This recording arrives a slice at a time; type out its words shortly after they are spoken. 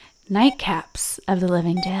Nightcaps of the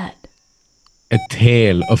Living Dead. A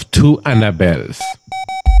tale of two Annabelles.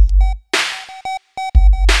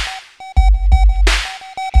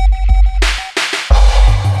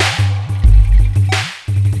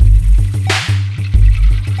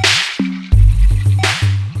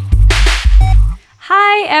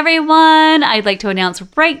 Hi, everyone. I'd like to announce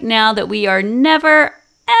right now that we are never,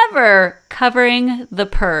 ever covering The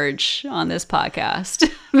Purge on this podcast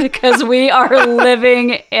because we are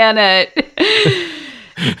living in it.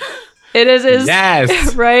 It is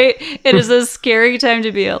Yes. right. It is a scary time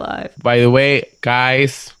to be alive. By the way,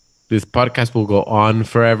 guys, this podcast will go on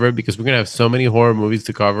forever because we're going to have so many horror movies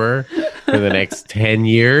to cover for the next 10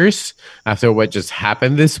 years after what just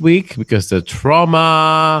happened this week, because the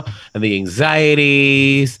trauma and the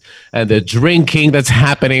anxieties and the drinking that's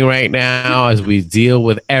happening right now as we deal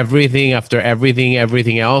with everything after everything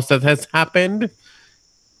else that has happened.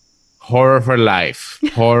 Horror for life.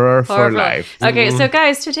 Horror for life. Okay, so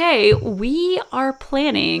guys, today we are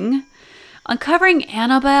planning on covering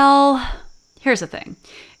Annabelle. Here's the thing.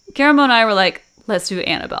 Guillermo and I were like, let's do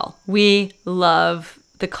Annabelle. We love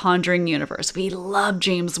the Conjuring universe. We love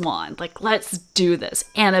James Wan. Like, let's do this.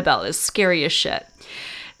 Annabelle is scary as shit.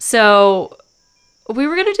 So we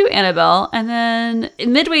were going to do Annabelle, and then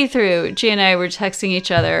midway through, Jay and I were texting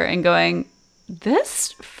each other and going,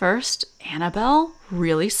 this first Annabelle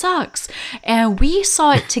really sucks. And we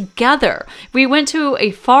saw it together. We went to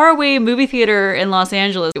a faraway movie theater in Los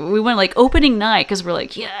Angeles. We went like opening night because we're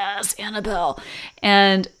like, yes, Annabelle.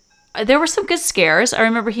 And there were some good scares. I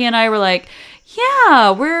remember he and I were like,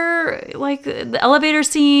 yeah, we're like the elevator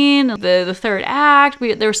scene, the third act.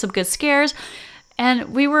 There were some good scares.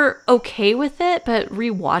 And we were okay with it. But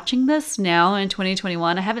rewatching this now in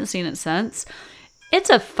 2021, I haven't seen it since. It's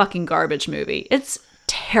a fucking garbage movie. It's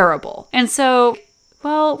terrible. And so,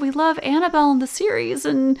 well, we love Annabelle in the series,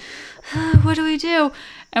 and what do we do?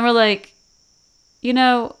 And we're like,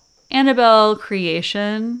 Annabelle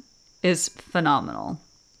creation is phenomenal.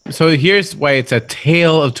 So here's why it's a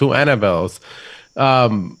tale of two Annabelles.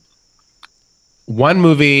 One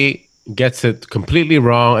movie gets it completely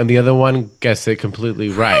wrong and the other one gets it completely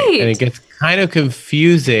right. And it gets kind of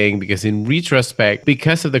confusing because in retrospect,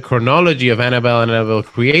 because of the chronology of Annabelle and Annabelle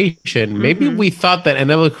creation, maybe we thought that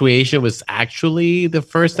Annabelle creation was actually the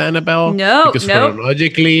first Annabelle. Because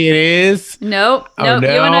chronologically it is. Nope. You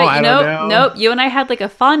and I had like a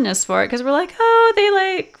fondness for it because we're like, oh, they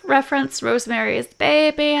like reference Rosemary's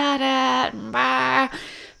Baby at it.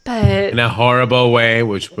 But in a horrible way,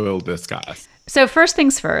 which we'll discuss. So first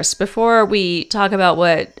things first, before we talk about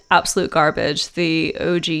what absolute garbage the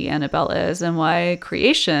OG Annabelle is and why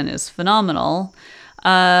creation is phenomenal,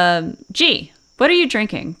 G, what are you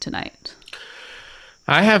drinking tonight?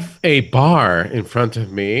 I have a bar in front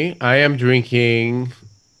of me. I am drinking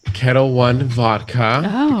Ketel One vodka.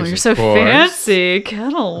 Oh, you're so fancy.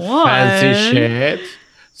 Ketel One. Fancy shit.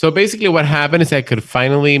 So basically what happened is I could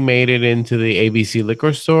finally made it into the ABC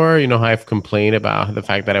liquor store. You know how I've complained about the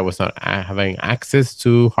fact that I was not having access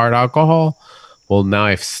to hard alcohol? Well, now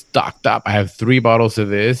I've stocked up. I have 3 bottles of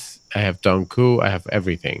this. I have Dunku. I have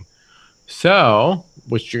everything. So,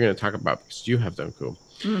 which you're going to talk about because you have Dunku.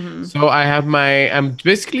 Mm-hmm. So I'm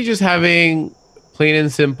basically just having plain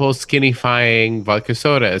and simple skinifying vodka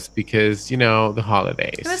sodas because, the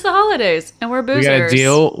holidays. It's the holidays and we're boozers. We got to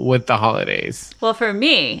deal with the holidays. Well, for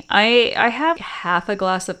me, I have half a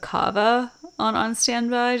glass of kava on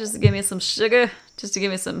standby just to give me some sugar, just to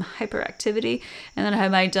give me some hyperactivity. And then I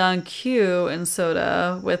have my Dunku and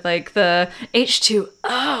soda with like the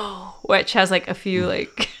H2O, which has like a few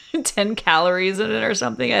like 10 calories in it or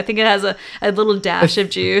something. I think it has a little dash of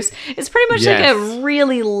juice. It's pretty much like a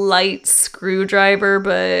really light screwdriver,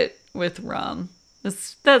 but with rum.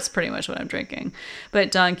 That's pretty much what I'm drinking.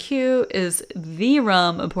 But Don Q is the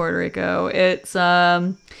rum of Puerto Rico. It's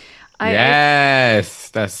that's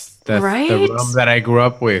right? the rum that I grew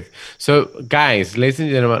up with. So guys, ladies and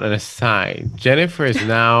gentlemen, an aside, Jennifer is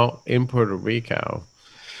now in Puerto Rico,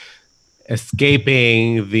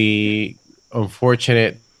 escaping the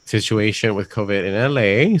unfortunate situation with COVID in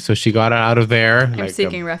LA. So she got out of there. I'm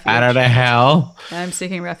seeking refuge. Out of the hell. I'm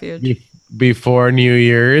seeking refuge. Before New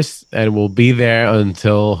Year's, and we'll be there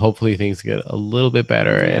until hopefully things get a little bit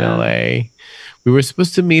better in LA. We were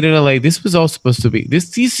supposed to meet in LA. This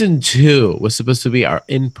season 2 was supposed to be our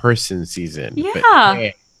in-person season. Yeah.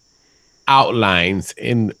 But outlines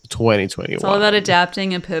in 2021. It's all about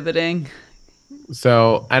adapting and pivoting.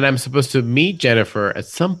 So, and I'm supposed to meet Jennifer at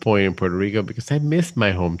some point in Puerto Rico because I missed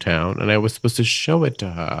my hometown and I was supposed to show it to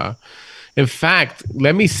her. In fact,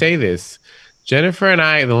 let me say this. Jennifer and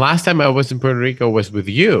I, the last time I was in Puerto Rico was with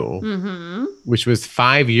you, which was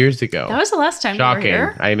 5 years ago. That was the last time you were Shocking.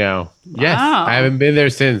 here? I know. Yes. Wow. I haven't been there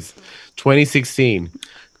since 2016.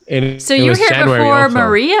 And So it you were was here January before also.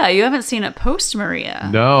 Maria. You haven't seen it post Maria.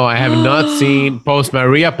 No, I have not seen post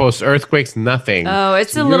Maria, post earthquakes, nothing. Oh,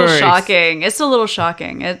 it's So a little you're shocking. It's a little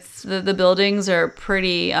shocking. It's the buildings are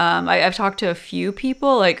pretty. I've talked to a few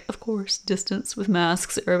people, like of course, distance with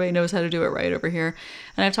masks. Everybody knows how to do it right over here.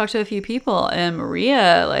 And I've talked to a few people, and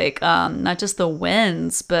Maria, like not just the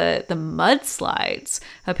winds, but the mudslides.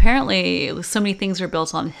 Apparently, so many things are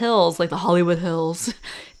built on hills, like the Hollywood Hills.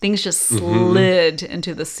 Things just slid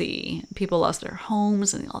into the sea. People lost their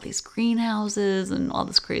homes and all these greenhouses and all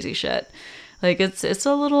this crazy shit. Like it's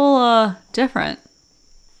a little different.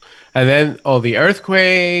 And then all the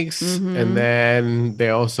earthquakes, and then they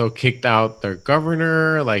also kicked out their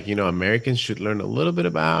governor. Like, Americans should learn a little bit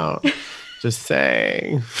about. Just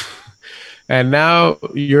saying. And now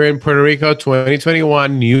you're in Puerto Rico,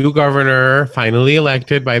 2021, new governor, finally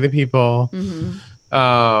elected by the people.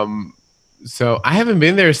 So I haven't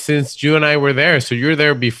been there since you and I were there. So you're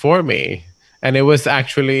there before me. And it was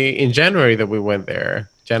actually in January that we went there,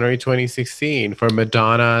 January 2016, for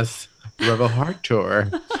Madonna's Rebel Heart Tour.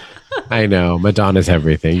 I know. Madonna's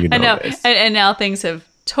everything. You know I know. this. And now things have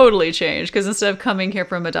totally changed because instead of coming here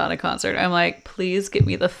for a Madonna concert, I'm like, please get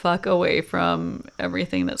me the fuck away from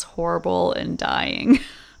everything that's horrible and dying.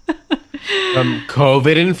 From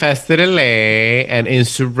COVID-infested LA and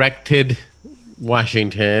insurrected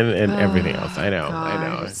Washington and everything else. I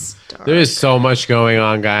know. it's dark. There is so much going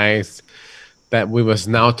on, guys, that we must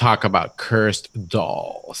now talk about cursed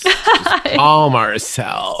dolls. Just calm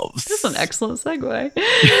ourselves. This is an excellent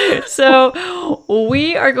segue. So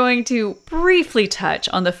we are going to briefly touch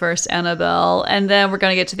on the first Annabelle, and then we're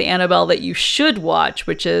going to get to the Annabelle that you should watch,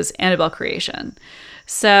 which is Annabelle Creation.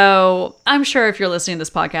 So I'm sure if you're listening to this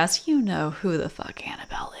podcast, you know who the fuck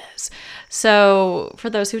Annabelle is. So for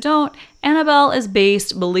those who don't, Annabelle is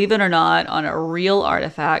based, believe it or not, on a real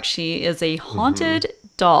artifact. She is a haunted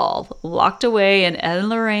doll locked away in Ed and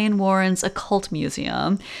Lorraine Warren's occult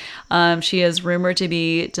museum. She is rumored to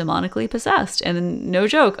be demonically possessed. And no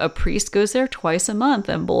joke, a priest goes there twice a month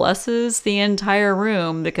and blesses the entire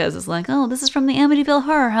room because it's like, oh, this is from the Amityville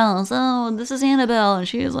Horror House. Oh, this is Annabelle. And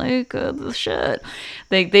she is like, the shit.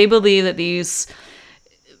 They believe that these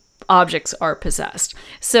objects are possessed.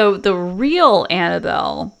 So the real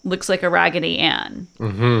Annabelle looks like a Raggedy Ann.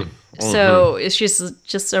 So she's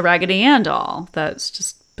just a Raggedy Ann doll that's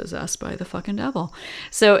just possessed by the fucking devil.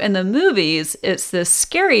 So in the movies, it's this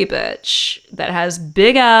scary bitch that has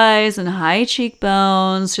big eyes and high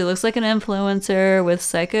cheekbones. She looks like an influencer with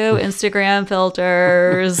psycho Instagram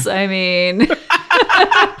filters. I mean,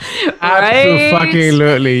 right?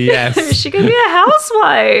 Absolutely, yes. She could be a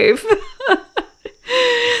housewife.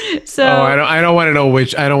 So I don't want to know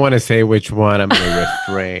which. I don't want to say which one. I'm going to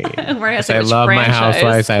refrain. Say I which love my franchise.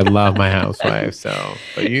 housewives. I love my housewives. So,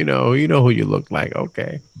 but you know who you look like.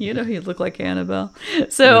 Okay. You know, you look like Annabelle.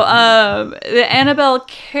 So, the Annabelle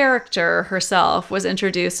character herself was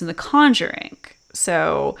introduced in The Conjuring.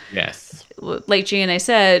 So, Yes. like G and I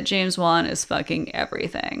said, James Wan is fucking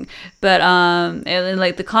everything. But, and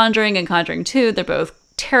like The Conjuring and Conjuring 2, they're both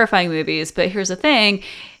terrifying movies. But here's the thing.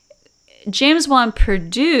 James Wan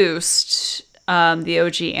produced the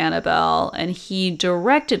OG Annabelle, and he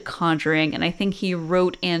directed Conjuring, and I think he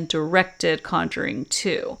wrote and directed Conjuring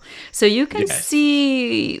 2. So you can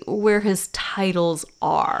see where his titles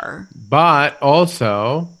are. But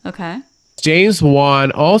also, Okay. James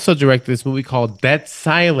Wan also directed this movie called Dead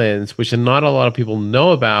Silence, which not a lot of people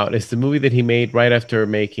know about. It's the movie that he made right after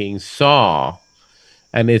making Saw,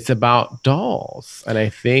 and it's about dolls. And I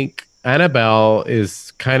think Annabelle is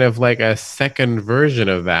kind of like a second version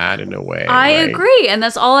of that in a way. I right? agree. And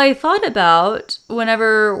that's all I thought about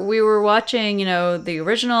whenever we were watching, the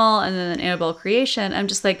original and then Annabelle Creation. I'm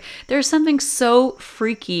just like, there's something so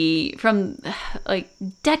freaky from like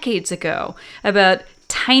decades ago about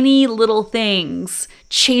tiny little things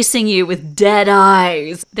chasing you with dead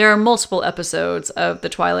eyes. There are multiple episodes of The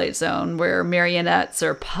Twilight Zone where marionettes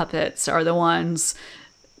or puppets are the ones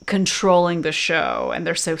controlling the show, and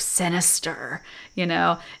they're so sinister,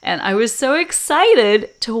 and I was so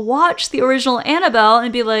excited to watch the original Annabelle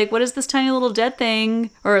and be like, what is this tiny little dead thing,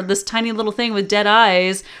 or this tiny little thing with dead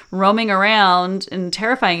eyes roaming around and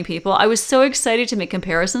terrifying people? I was so excited to make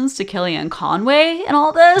comparisons to Kellyanne Conway and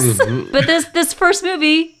all this. But this first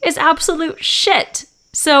movie is absolute shit.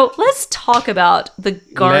 So let's talk about the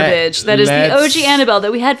garbage that is the OG Annabelle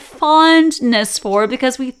that we had fondness for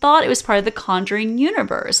because we thought it was part of the Conjuring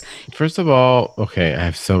universe. First of all, okay, I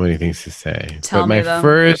have so many things to say. Tell but me my them.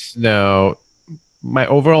 first note my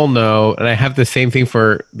overall no, and I have the same thing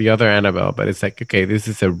for the other Annabelle, but it's like, okay, this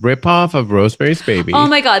is a ripoff of Rosemary's Baby. Oh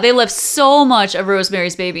my God, they left so much of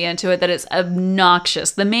Rosemary's Baby into it that it's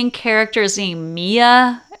obnoxious. The main character is named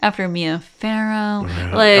Mia after Mia Farrow.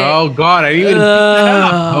 Like, oh God, I didn't even pick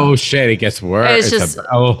that up. Oh shit, it gets worse. It's just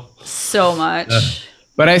so much.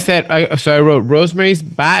 But I said, I wrote Rosemary's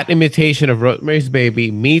bad imitation of Rosemary's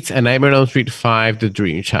Baby meets A Nightmare on Elm Street 5, The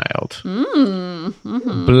Dream Child.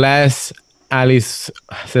 Bless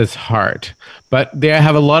Alice's heart. But they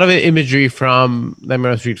have a lot of imagery from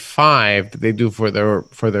Nightmare on Elm Street 5 that they do for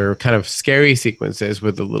their kind of scary sequences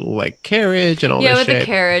with the little like carriage and all that shit. Yeah, with the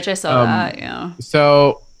carriage. I saw that, yeah.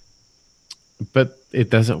 So, but it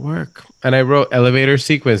doesn't work. And I wrote elevator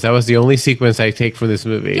sequence. That was the only sequence I take from this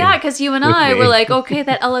movie. Yeah, because you and I were like, okay,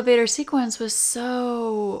 that elevator sequence was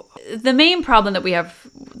so. The main problem that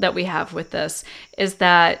we have with this is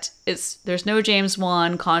that there's no James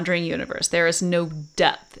Wan Conjuring universe. There is no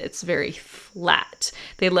depth. It's very flat.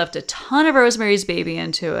 They left a ton of Rosemary's Baby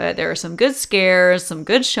into it. There are some good scares, some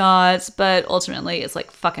good shots, but ultimately it's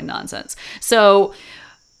like fucking nonsense. So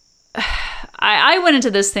I went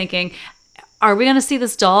into this thinking, are we going to see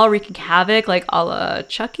this doll wreaking havoc like a la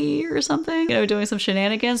Chucky or something? Doing some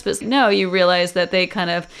shenanigans? But no, you realize that they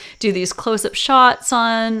kind of do these close-up shots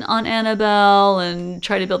on Annabelle and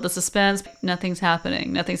try to build the suspense. Nothing's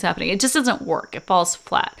happening. It just doesn't work. It falls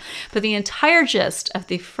flat. But the entire gist of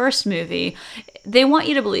the first movie, they want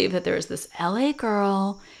you to believe that there's this LA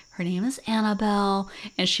girl, her name is Annabelle,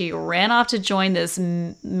 and she ran off to join this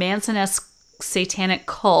Manson-esque satanic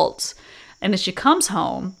cult. And then she comes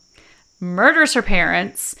home, murders her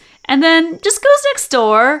parents, and then just goes next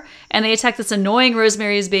door and they attack this annoying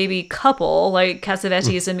Rosemary's Baby couple, like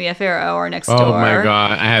Cassavetes and Mia Farrow are next door. Oh my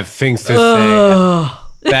God, I have things to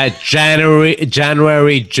say. That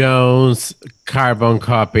January Jones carbon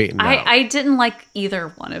copy. No. I didn't like either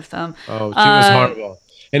one of them. Oh, she was horrible.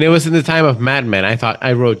 And it was in the time of Mad Men.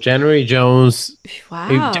 I wrote January Jones.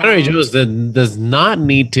 Wow. January Jones does not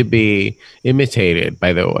need to be imitated,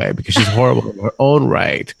 by the way, because she's horrible in her own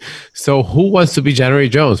right. So who wants to be January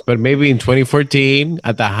Jones? But maybe in 2014,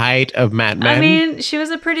 at the height of Mad Men. I mean, she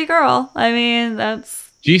was a pretty girl. I mean, that's...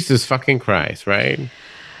 Jesus fucking Christ, right?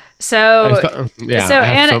 So,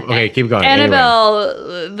 okay, keep going. Annabelle,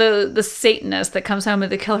 the Satanist that comes home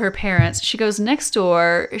to kill her parents, she goes next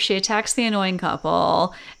door. She attacks the annoying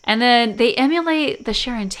couple, and then they emulate the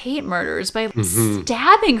Sharon Tate murders by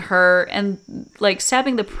stabbing her and like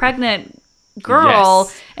stabbing the pregnant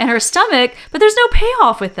girl in her stomach. But there's no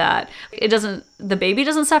payoff with that. The baby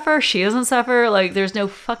doesn't suffer. She doesn't suffer. Like there's no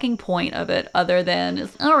fucking point of it other than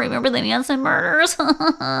remember the Manson murders?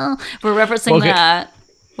 We're referencing that.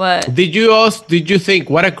 What? Did you think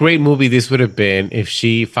what a great movie this would have been if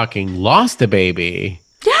she fucking lost the baby?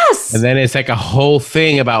 Yes. And then it's like a whole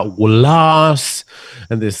thing about loss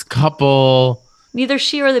and this couple. Neither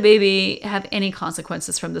she or the baby have any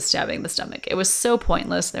consequences from the stabbing the stomach. It was so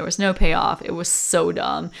pointless. There was no payoff. It was so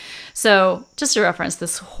dumb. So just to reference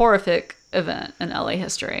this horrific event in LA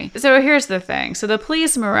history. So here's the thing. So the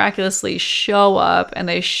police miraculously show up and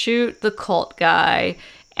they shoot the cult guy.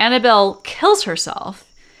 Annabelle kills herself.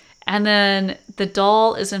 And then the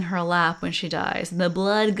doll is in her lap when she dies. And the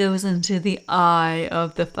blood goes into the eye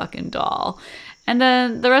of the fucking doll. And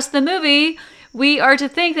then the rest of the movie, we are to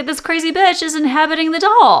think that this crazy bitch is inhabiting the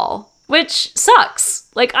doll. Which sucks.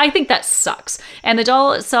 Like, I think that sucks. And the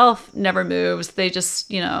doll itself never moves. They just,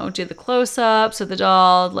 do the close-ups of the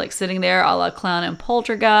doll, like, sitting there a la Clown and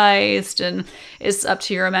Poltergeist. And it's up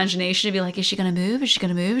to your imagination to be like, is she going to move? Is she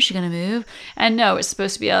going to move? Is she going to move? And no, it's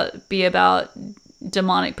supposed to be about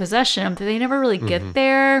demonic possession, but they never really get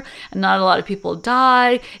there, and not a lot of people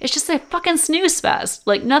die. It's just a fucking snooze fest.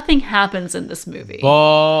 Like nothing happens in this movie.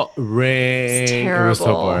 Boring. It's terrible. It was so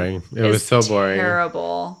boring. It was so boring.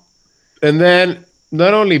 Terrible. And then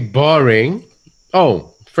not only boring.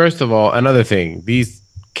 Oh, first of all, another thing. These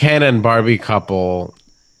Ken and Barbie couple.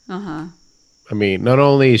 I mean, not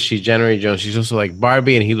only is she January Jones, she's also like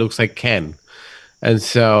Barbie, and he looks like Ken. And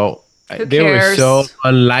so they were so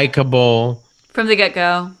unlikable. From the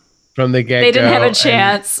get-go. They didn't have a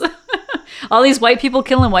chance. All these white people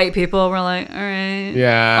killing white people. We're like, all right.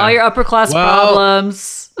 Yeah. All your upper class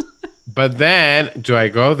problems. But then, do I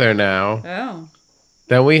go there now? Oh.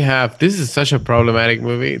 Then we have, this is such a problematic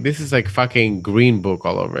movie. This is like fucking Green Book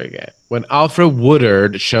all over again. When Alfred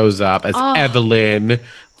Woodard shows up as Evelyn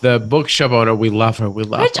the bookshop owner. We love her. We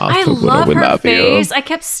love Which I Asakura. love We her love face. you. I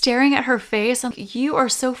kept staring at her face. I'm like, you are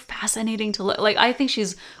so fascinating to look. Like, I think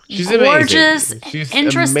she's She's gorgeous, amazing. She's amazing.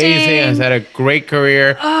 Has interesting. had a great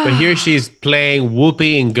career. But here she's playing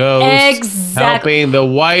Whoopi in Ghost, Exactly. helping the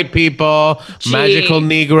white people, magical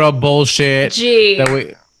Negro bullshit. Gee. That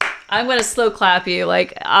we. I'm gonna slow clap you.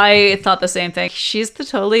 Like, I thought the same thing. She's the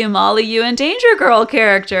totally Molly Ewan Danger Girl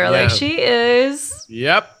character. Like, Yeah. she is.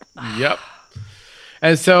 Yep. Yep.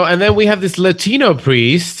 And then we have this Latino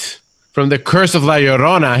priest from the Curse of La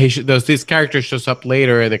Llorona. This character shows up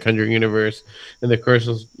later in the Conjuring universe in the Curse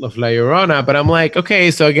of La Llorona. But I'm like, okay,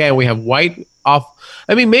 so again, we have white off.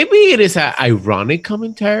 I mean, maybe it is an ironic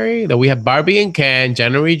commentary that we have Barbie and Ken,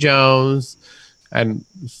 January Jones, and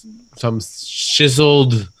some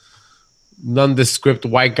chiseled, nondescript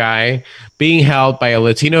white guy being held by a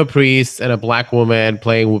Latino priest and a black woman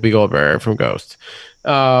playing Whoopi Goldberg from Ghost.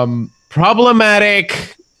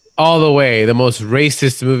 Problematic all the way. The most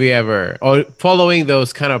racist movie ever. Or following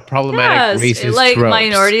those kind of problematic racist like tropes.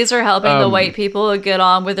 minorities are helping the white people get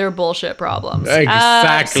on with their bullshit problems. Exactly.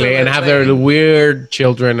 Absolutely. And have their weird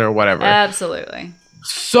children or whatever. Absolutely.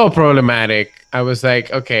 So problematic. I was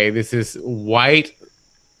like, okay, this is white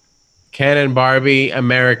Ken and Barbie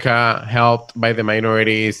America helped by the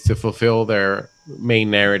minorities to fulfill their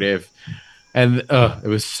main narrative. And I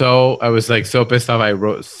was like so pissed off. I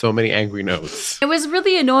wrote so many angry notes. It was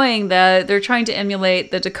really annoying that they're trying to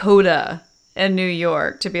emulate the Dakota in New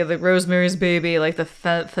York to be like Rosemary's Baby, like the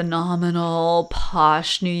phenomenal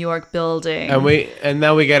posh New York building. And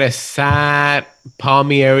now we get a sad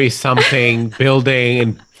Palmieri something building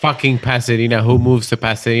in fucking Pasadena. Who moves to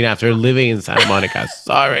Pasadena after living in Santa Monica?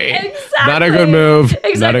 Sorry. Exactly. Not a good move.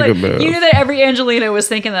 Exactly. Not a good move. You knew that every Angelina was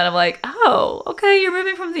thinking that. I'm like, oh, okay, you're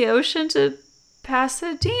moving from the ocean to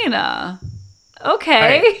Pasadena.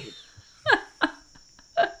 Okay. Right.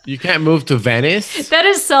 You can't move to Venice That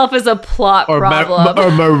itself is a plot problem.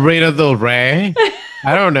 or Marina del Rey.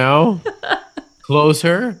 I don't know.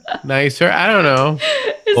 Closer, nicer. I don't know.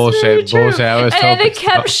 It's Bullshit. very true. Bullshit. I was And so they pissed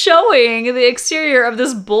kept off. showing the exterior of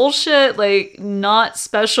this bullshit, like, not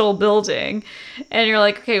special building. And you're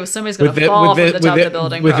like, okay, well, somebody's going to fall from the top of the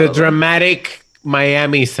building. With probably. the dramatic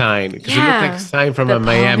Miami sign. Because it looked like a sign from The a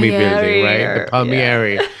Miami building, Palmieri right? The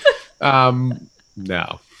Palmieri.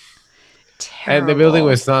 No. Terrible. And the building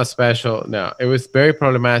was not special. No, it was very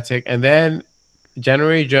problematic. And then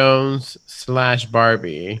January Jones /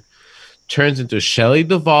 Barbie turns into Shelley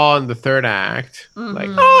Duvall in the third act.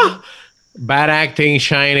 Mm-hmm. Like, bad acting,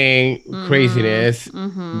 shining, craziness.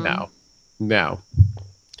 Mm-hmm. No.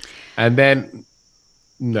 And then,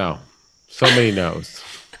 no. So many no's.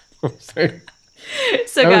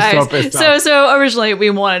 So guys, so originally we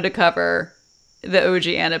wanted to cover the OG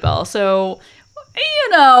Annabelle. So,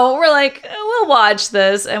 we're like, we'll watch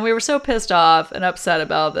this. And we were so pissed off and upset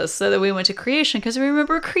about this. So that we went to Creation because we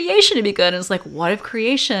remember Creation to be good. And it's like, what if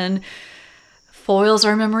Creation foils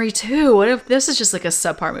our memory too? What if this is just like a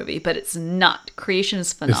subpar movie? But it's not. Creation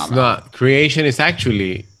is phenomenal. It's not. Creation is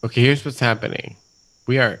actually, okay, here's what's happening.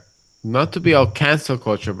 We are, not to be all cancel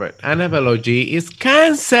culture, but Annabelle OG is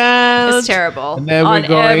canceled. It's terrible. And then on we're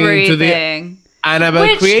going everything. to the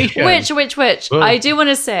Annabelle Creation. Which? Ooh. I do want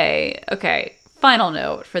to say, okay, final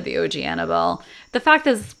note for the OG Annabelle. The fact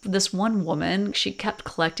that this one woman, she kept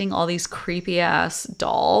collecting all these creepy ass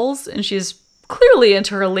dolls, and she's clearly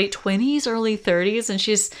into her late 20s, early 30s, and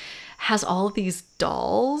has all of these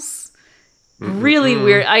dolls. Really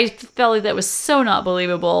weird. I felt like that was so not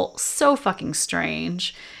believable, so fucking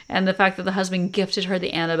strange. And the fact that the husband gifted her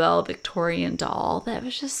the Annabelle Victorian doll, that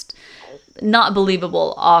was just not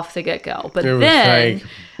believable off the get-go. But It was then, like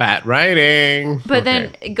bad writing. but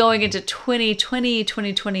then going into 2020,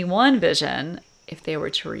 2021 vision, if they were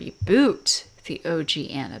to reboot the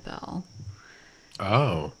OG Annabelle,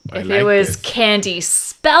 if it was Candy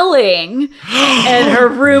Spelling and her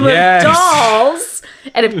room Yes. of dolls,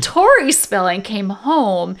 and if Tori Spelling came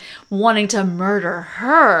home wanting to murder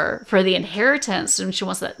her for the inheritance and she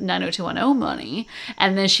wants that 90210 money,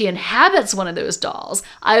 and then she inhabits one of those dolls,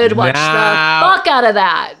 I would watch the fuck out of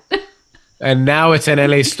that. And now it's an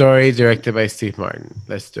LA story directed by Steve Martin.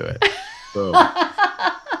 Let's do it. Boom.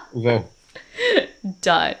 Okay.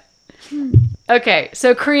 Done. Okay,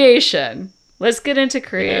 so Creation. Let's get into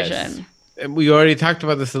Creation. Yes. And we already talked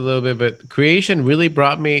about this a little bit, but Creation really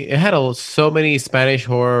brought me. It had so many Spanish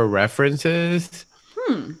horror references,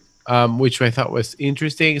 which I thought was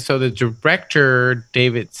interesting. So the director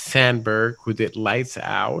David Sandberg, who did Lights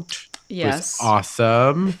Out, was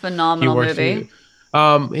awesome. Phenomenal movie.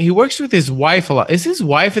 He works with his wife a lot. Is his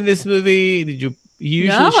wife in this movie? Did you?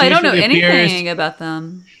 No, I don't know anything about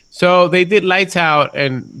them. So they did Lights Out,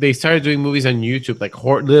 and they started doing movies on YouTube, like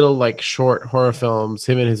little, like short horror films.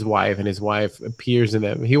 Him and his wife appears in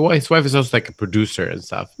them. His wife is also like a producer and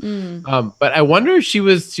stuff. But I wonder if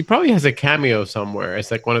she probably has a cameo somewhere.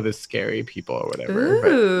 It's like one of the scary people or whatever.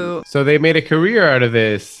 Ooh. So they made a career out of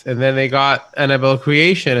this, and then they got Annabelle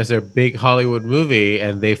Creation as their big Hollywood movie,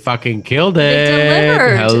 and they fucking killed it. They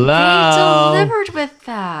delivered. Hello. They delivered with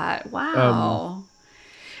that. Wow.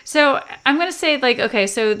 So I'm going to say, like, okay,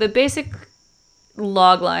 so the basic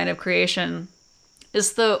log line of Creation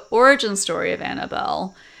is the origin story of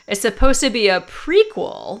Annabelle. It's supposed to be a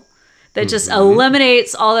prequel that just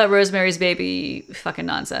eliminates all that Rosemary's Baby fucking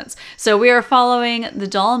nonsense. So we are following the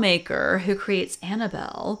doll maker who creates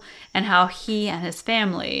Annabelle and how he and his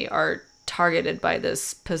family are targeted by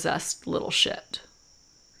this possessed little shit.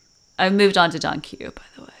 I've moved on to Don Q, by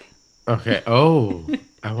the way. Okay. Oh,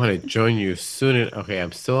 I want to join you soon. Okay,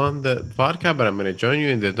 I'm still on the vodka, but I'm going to join you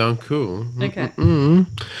in the Donku. Okay.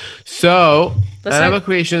 So, Let's Annabelle start-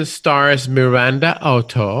 Creation stars Miranda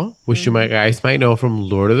Otto, which you guys might know from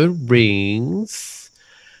Lord of the Rings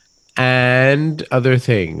and other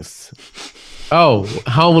things. Oh,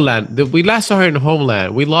 Homeland. We last saw her in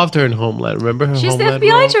Homeland. We loved her in Homeland. Remember her She's Homeland the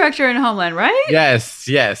FBI role? director in Homeland, right? Yes.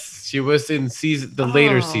 She was in the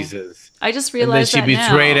later Oh. seasons. I just And then realized she that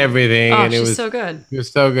betrayed now. everything, Oh, and it she's was so good. It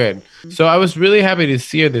was so good. So I was really happy to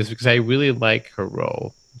see her this because I really like her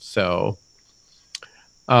role. So,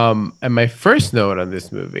 and my first note on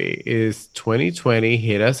this movie is 2020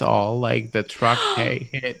 hit us all like the truck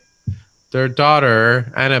hit their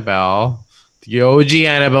daughter Annabelle, the OG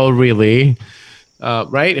Annabelle, really.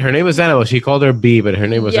 Right? Her name was Annabelle. She called her B, but her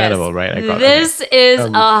name was Annabelle, right? This is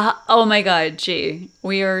oh my god, gee,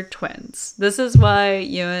 we are twins. This is why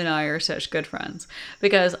you and I are such good friends.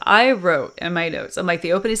 Because I wrote in my notes, I'm like,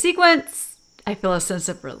 the opening sequence, I feel a sense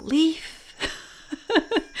of relief.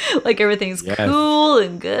 Like everything's cool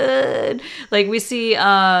and good. Like we see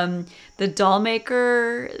the doll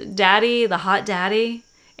maker daddy, the hot daddy,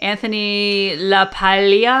 Anthony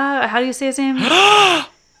LaPaglia. How do you say his name?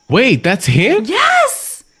 Wait, that's him?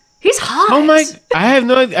 Yes! He's hot. Oh my, I have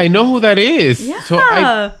no idea. I know who that is.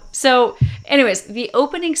 Yeah. So anyways, the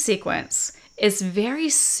opening sequence is very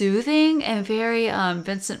soothing and very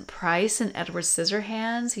Vincent Price and Edward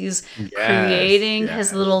Scissorhands. He's creating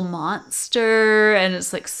his little monster, and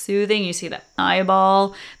it's like soothing. You see that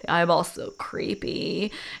eyeball. The eyeball's so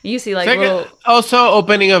creepy. You see like little... Also,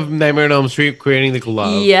 opening of Nightmare on Elm Street, creating the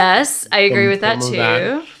glove. Yes, I agree with that some too.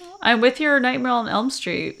 of that. I'm with your Nightmare on Elm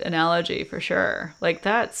Street analogy for sure. Like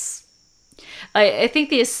that's... I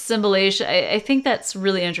think the assimilation... I think that's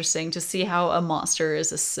really interesting to see how a monster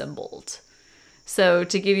is assembled. So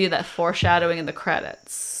to give you that foreshadowing in the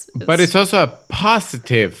credits. But it's also a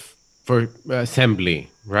positive for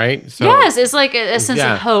assembly, right? So yes, it's like a sense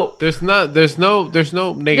of hope. There's no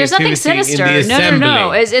negativity. There's nothing sinister. In the assembly.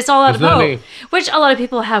 No. It's all out of hope, nothing... which a lot of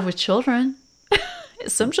people have with children.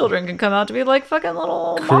 Some children can come out to be like fucking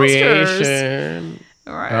little creation. Monsters.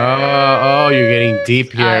 Right. Oh, you're getting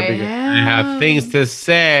deep here because I have things to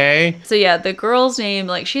say. So yeah, the girl's name,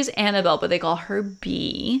 like she's Annabelle, but they call her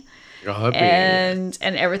B. And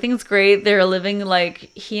everything's great. They're living like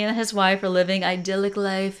he and his wife are living idyllic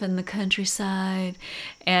life in the countryside,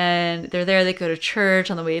 and they're there. They go to church.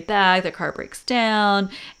 On the way back, their car breaks down,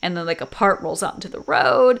 and then like a part rolls out into the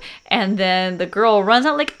road, and then the girl runs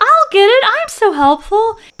out like, "I'll get it. I'm so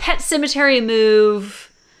helpful." Pet Cemetery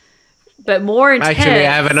move, but more intense. Actually,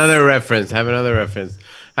 I have another reference.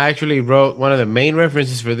 I actually wrote one of the main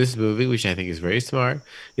references for this movie, which I think is very smart,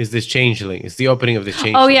 is this Changeling. It's the opening of the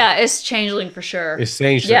Changeling. Oh, yeah. It's Changeling for sure. It's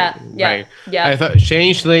Changeling. Yeah. I thought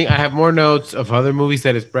Changeling, I have more notes of other movies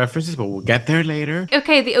that it's references, but we'll get there later.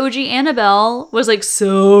 Okay, the OG Annabelle was like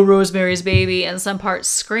so Rosemary's Baby and some parts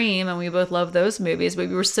Scream, and we both love those movies, but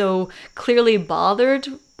we were so clearly bothered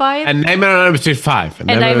by it. And Nightmare on Elm Street 5. And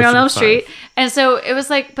Nightmare on Elm Street. And so it was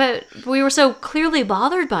like, but we were so clearly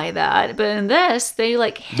bothered by that. But in this, they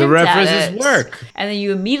like hint the references at it. work. And then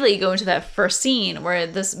you immediately go into that first scene where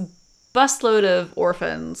this busload of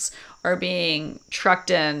orphans are being trucked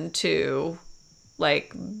into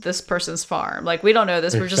like this person's farm. Like we don't know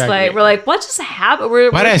this. We're just like, what just happened?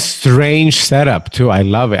 What a strange setup too. I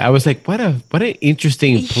love it. I was like, what an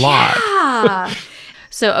interesting plot. Yeah.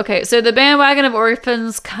 So the bandwagon of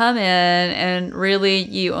orphans come in, and really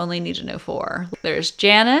you only need to know 4. There's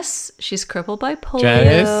Janice. She's crippled by polio.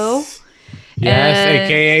 Janice. Yes,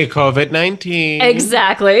 aka COVID-19.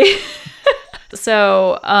 Exactly.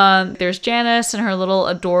 So there's Janice and her little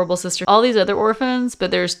adorable sister. All these other orphans,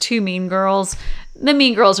 but there's 2 mean girls. the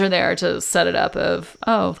mean girls are there to set it up of,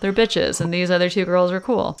 oh, they're bitches and these other two girls are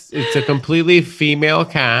cool. It's a completely female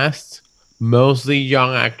cast, mostly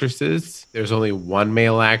young actresses. There's only one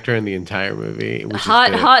male actor in the entire movie. Which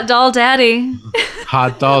Hot doll daddy.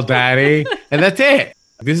 Hot doll daddy. And that's it.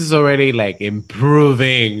 This is already like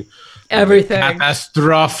improving everything.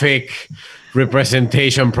 Catastrophic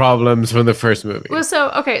representation problems from the first movie. Well,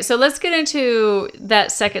 so let's get into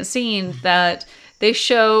that second scene that they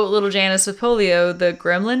show little Janice with polio, the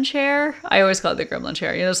gremlin chair. I always call it the gremlin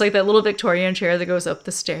chair. You know, it's like that little Victorian chair that goes up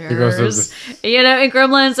the stairs. You know, in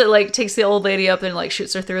Gremlins, it like takes the old lady up and like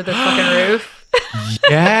shoots her through the fucking roof.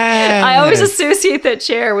 Yeah. I always associate that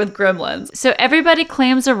chair with Gremlins. So everybody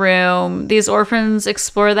claims a room. These orphans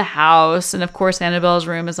explore the house. And of course, Annabelle's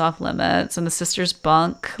room is off limits. And the sisters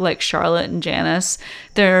bunk, like Charlotte and Janice.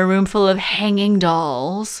 They're in a room full of hanging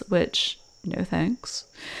dolls, which, no thanks.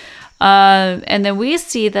 And then we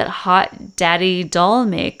see that hot daddy doll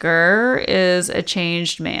maker is a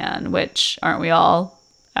changed man, which aren't we all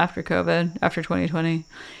after COVID, after 2020?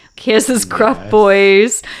 He has this gruff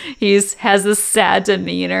voice. He has this sad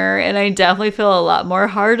demeanor. And I definitely feel a lot more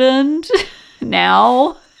hardened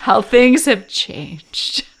now how things have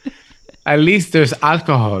changed. At least there's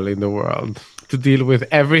alcohol in the world to deal with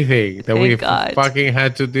everything that we've fucking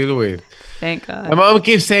had to deal with. Thank God. My mom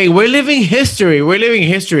keeps saying, we're living history. We're living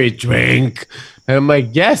history. Drink. And I'm like,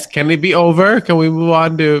 yes, can it be over? Can we move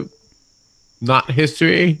on to not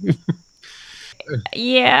history?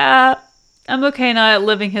 Yeah. I'm okay not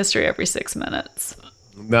living history every 6 minutes.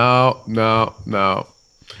 No.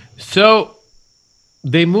 So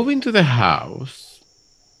they move into the house.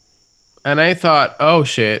 And I thought, oh,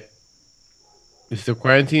 shit. It's the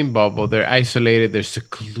quarantine bubble. They're isolated. They're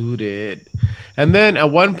secluded. And then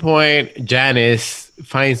at one point, Janice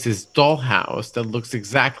finds this dollhouse that looks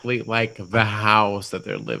exactly like the house that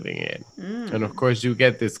they're living in. And of course, you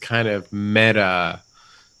get this kind of meta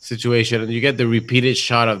situation. And you get the repeated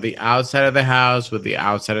shot of the outside of the house with the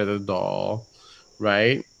outside of the doll,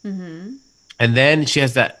 right? Mm-hmm. And then she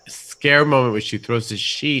has that scare moment where she throws the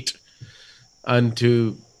sheet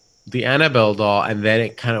onto the Annabelle doll, and then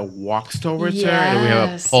it kind of walks towards her, and we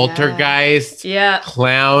have a poltergeist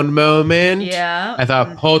clown moment. Yeah. I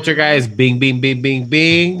thought poltergeist, bing, bing, bing, bing,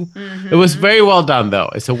 bing. Mm-hmm. It was very well done,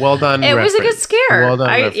 though. It's a well done reference. Was a good scare. Well done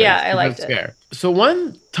reference. Yeah, I liked it. Scare. So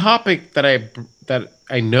one topic that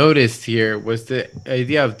I noticed here was the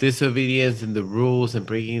idea of disobedience and the rules and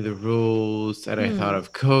breaking the rules. And I thought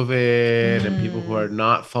of COVID and people who are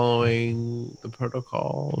not following the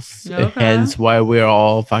protocols. Okay. Hence why we're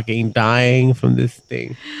all fucking dying from this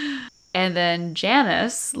thing. And then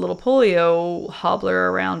Janice, little polio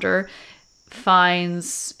hobbler around her,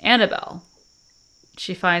 finds Annabelle.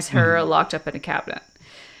 She finds her locked up in a cabinet.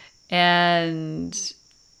 And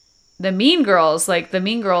the mean girls, the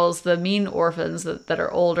mean orphans that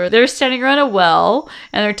are older, they're standing around a well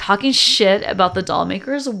and they're talking shit about the doll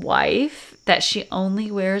maker's wife, that she only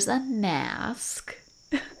wears a mask.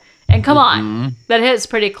 And come on, that hits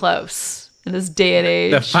pretty close in this day and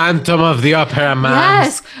age. The Phantom of the Opera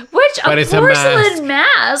mask. Yes, which a porcelain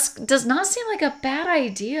mask does not seem like a bad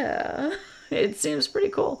idea. It seems pretty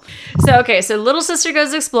cool. So little sister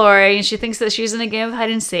goes exploring. She thinks that she's in a game of hide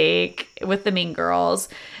and seek with the mean girls.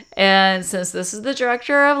 And since this is the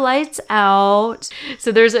director of Lights Out,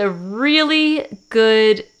 so there's a really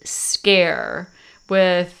good scare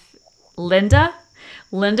with Linda.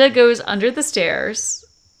 Linda goes under the stairs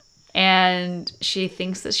and she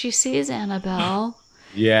thinks that she sees Annabelle.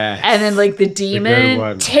 Yeah. And then the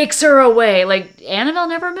demon takes her away. Annabelle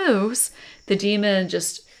never moves. The demon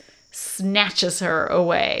just snatches her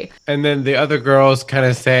away. And then the other girls kind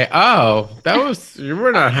of say, oh, you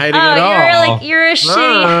were not hiding at all. You're a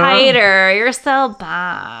shitty hider. You're so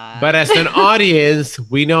bad. But as an audience,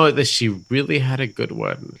 we know that she really had a good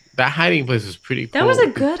one. That hiding place was pretty cool. That was a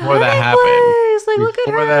good hiding place. Look at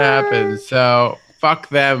her. Before that happened. So fuck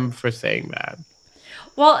them for saying that.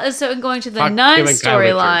 Well, so going to the nun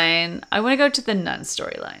storyline, I want to go to the nun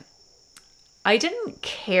storyline. I didn't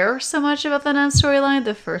care so much about the nun storyline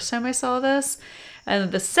the first time I saw this.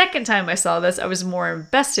 And the second time I saw this, I was more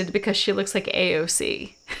invested because she looks like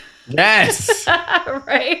AOC. Yes.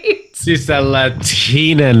 Right? She's a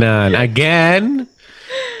Latina nun. Again,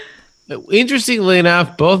 interestingly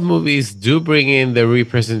enough, both movies do bring in the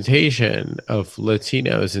representation of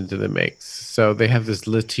Latinos into the mix. So they have this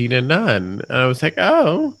Latina nun. And I was like,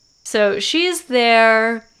 oh. So she's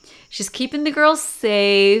there. She's keeping the girls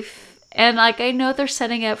safe. And I know they're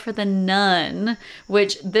setting up for the nun,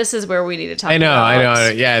 which this is where we need to talk about. I know.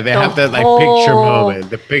 Yeah, they have that picture moment.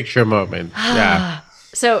 The picture moment. Yeah.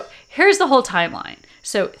 So here's the whole timeline.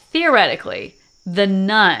 So theoretically, The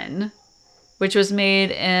Nun, which was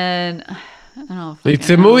made in, I don't know. It's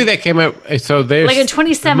a movie that came out. So there's like in the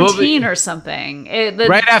 2017 movie- or something.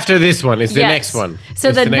 right after this one is the Yes. next one. So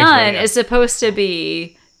It's The next Nun one, yeah. is supposed to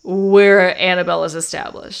be where Annabelle is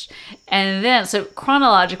established. And then, so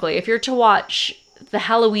chronologically, if you're to watch the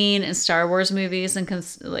Halloween and Star Wars movies in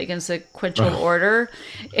sequential order,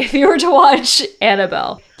 if you were to watch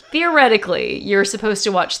Annabelle, theoretically, you're supposed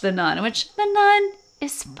to watch The Nun, which The Nun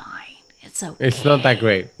is fine. It's okay. It's not that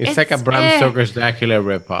great. It's like a Bram Stoker's Dracula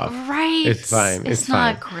ripoff. Right. It's fine. It's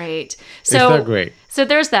fine. not great. It's not great. So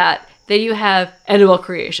there's that. Then you have Annabelle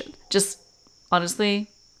Creation. Just honestly,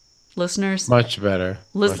 listeners, Much better.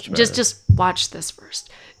 Much better. just watch this first.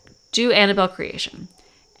 Do Annabelle Creation.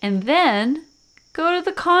 And then go to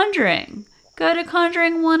The Conjuring. Go to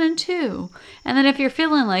Conjuring 1 and 2. And then if you're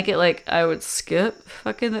feeling like it, like I would skip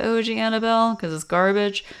fucking the OG Annabelle because it's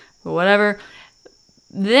garbage or whatever,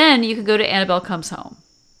 then you could go to Annabelle Comes Home.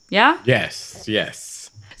 Yeah? Yes.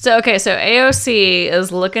 So AOC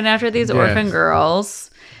is looking after these orphan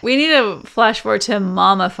girls. We need to flash forward to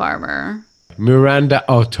Mama Farmer. Miranda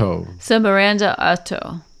Otto. So Miranda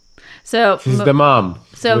Otto. So She's the mom.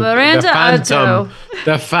 So With Miranda Otto.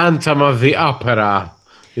 The Phantom of the Opera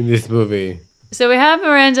in this movie. So we have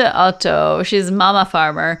Miranda Otto. She's Mama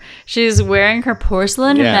Farmer. She's wearing her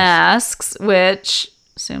porcelain Yes. masks, which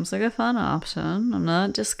seems like a fun option. I'm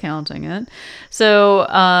not discounting it. So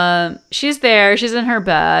she's there. She's in her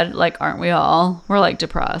bed. Like, aren't we all? We're like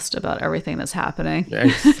depressed about everything that's happening.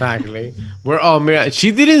 Exactly. We're all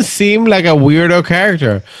she didn't seem like a weirdo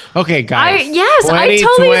character. Okay, guys. I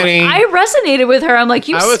totally I resonated with her. I'm like,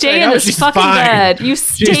 you stay in this she's fucking fine. bed. You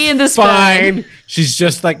stay She's in this fine. bed. She's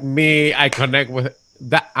just like me. I connect with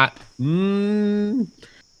that.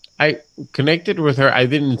 I connected with her. I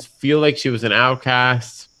didn't feel like she was an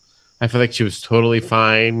outcast. I feel like she was totally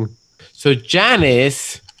fine. So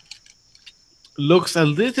Janice looks a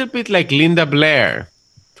little bit like Linda Blair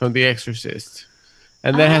from The Exorcist.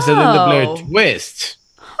 And then has a Linda Blair twist.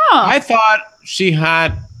 I thought she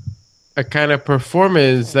had a kind of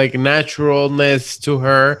performance, like naturalness to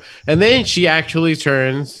her. And then she actually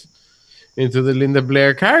turns into the Linda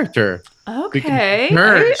Blair character. Okay.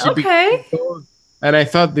 Okay. And I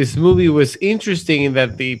thought this movie was interesting in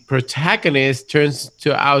that the protagonist turns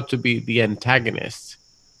out to be the antagonist.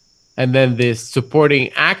 And then this supporting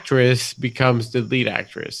actress becomes the lead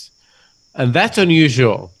actress. And that's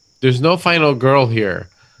unusual. There's no final girl here.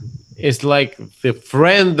 It's like the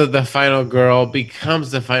friend of the final girl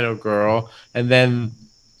becomes the final girl. And then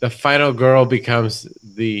the final girl becomes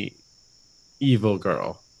the evil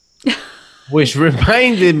girl. Which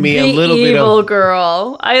reminded me a little bit of... evil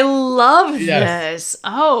girl. I love this.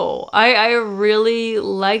 Oh, I really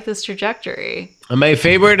like this trajectory. And my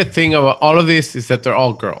favorite thing about all of this is that they're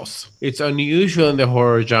all girls. It's unusual in the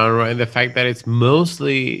horror genre and the fact that it's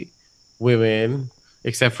mostly women,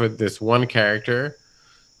 except for this one character.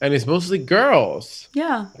 And it's mostly girls.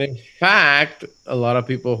 Yeah. In fact, a lot of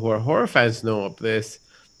people who are horror fans know of this.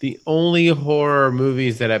 The only horror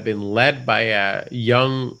movies that have been led by a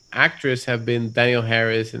young actress have been Danielle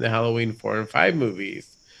Harris in the Halloween 4 and 5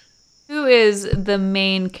 movies. Who is the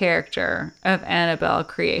main character of Annabelle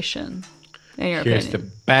Creation, in your Here's opinion?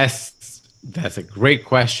 the best. That's a great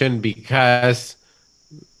question because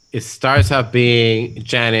it starts out being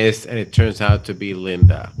Janice and it turns out to be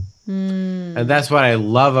Linda. And that's what I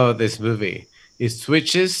love about this movie. It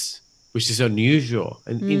switches, which is unusual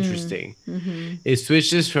and interesting. Mm-hmm. It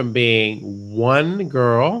switches from being one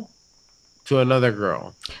girl to another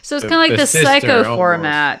girl. So it's kind of like the Psycho sister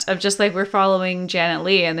format of just like we're following Janet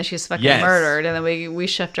Leigh and then she's fucking Yes. murdered and then we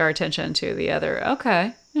shift our attention to the other.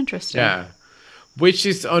 Okay, interesting. Yeah, which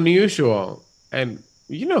is unusual. And,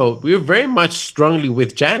 you know, we were very much strongly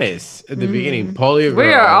with Janice at the beginning. Polio girl.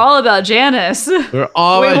 We are all about Janice. We're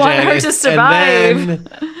all we about want Janice. her to survive. And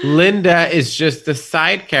then Linda is just the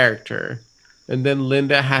side character. And then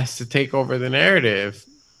Linda has to take over the narrative.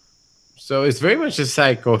 So it's very much a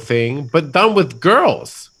Psycho thing, but done with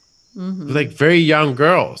girls. Like very young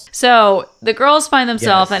girls. So the girls find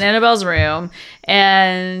themselves Yes. in Annabelle's room,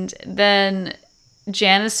 and then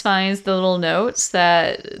Janice finds the little notes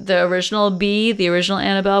that the original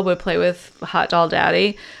Annabelle would play with Hot Doll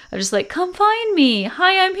Daddy. I'm just like, come find me.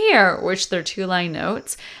 Hi, I'm here. Which they're 2-line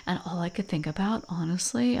notes. And all I could think about,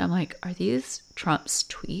 honestly, I'm like, are these Trump's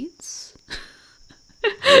tweets?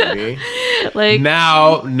 Maybe. Like,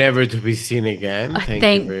 Now, never to be seen again. Thank you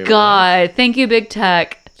thank very God. Thank you, Big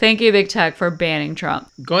Tech. Thank you, Big Tech, for banning Trump.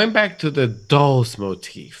 much. Going back to the dolls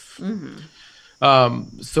motif.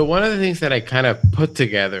 So one of the things that I kind of put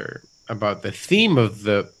together about the theme of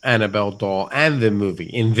the Annabelle doll and the movie,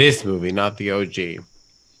 in this movie, not the OG,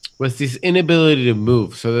 was this inability to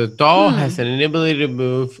move. So the doll has an inability to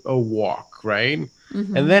move or walk, right? And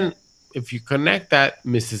Mm-hmm. then if you connect that,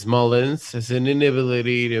 Mrs. Mullins has an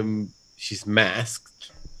inability to, she's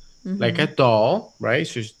masked like Mm-hmm. a doll, right?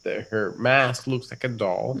 So her mask looks like a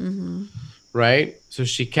doll, Mm-hmm. right? So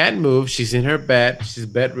she can't move. She's in her bed. She's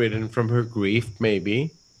bedridden from her grief,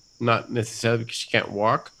 maybe. Not necessarily because she can't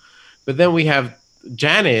walk. But then we have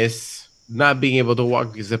Janice not being able to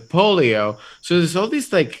walk because of polio. So there's all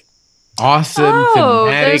these like awesome Oh,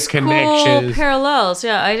 thematic there's cool connections. parallels.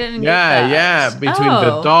 Yeah, I didn't get Yeah, yeah. that. Between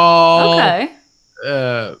the Oh, doll, okay.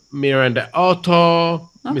 Miranda Otto,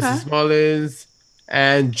 Okay. Mrs. Mullins,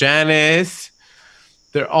 and Janice,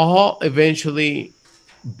 they're all eventually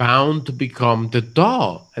bound to become the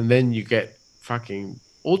doll. And then you get fucking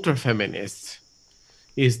ultra feminists.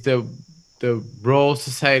 Is the role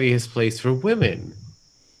society has placed for women.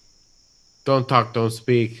 Don't talk, don't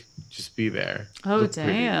speak, just be there. Oh, Look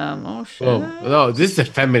pretty. damn. Oh, Boom. No, shit. this is a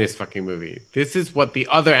feminist fucking movie. This is what the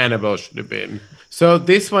other Annabelle should have been. So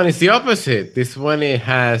this one is the opposite. This one it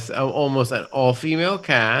has almost an all-female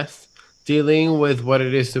cast dealing with what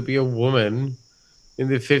it is to be a woman in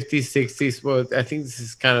the 50s, 60s. Well, I think this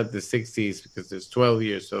is kind of the 60s because there's 12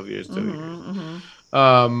 years, 12 years, 12 years. Mm-hmm, mm-hmm.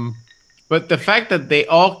 Um, but the fact that they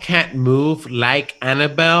all can't move like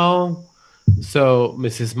Annabelle, so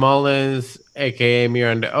Mrs. Mullins, aka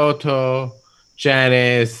Miranda Otto,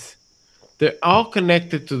 Janice, they're all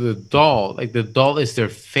connected to the doll. Like the doll is their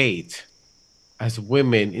fate as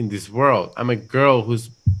women in this world. I'm a girl who's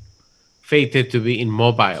fated to be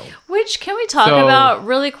immobile. Which can we talk So about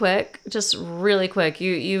really quick? Just really quick.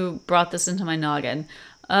 You brought this into my noggin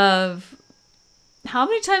of how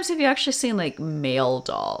many times have you actually seen like male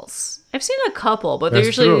dolls? I've seen a couple, but they're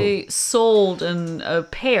that's true. usually sold in a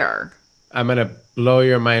pair. I'm gonna blow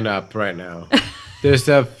your mind up right now. There's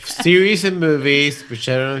a series of movies which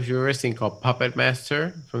I don't know if you've ever seen called Puppet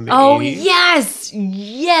Master from the Oh 80s. yes,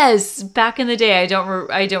 yes. Back in the day, I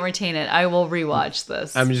don't retain it. I will rewatch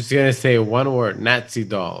this. I'm just gonna say one word: Nazi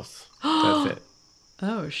dolls. That's it.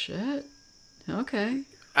 Oh shit. Okay.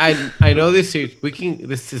 I know this is we can.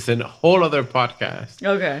 This is a whole other podcast.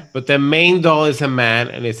 Okay. But the main doll is a man,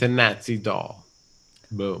 and it's a Nazi doll.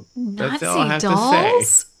 Boom. That's all I Nazi have to say.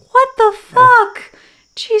 dolls? What the fuck?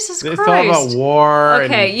 Jesus It's all about Christ. war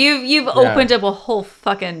Okay, and you've yeah, opened up a whole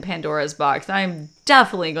fucking Pandora's box. I'm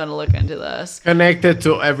definitely going to look into this. connected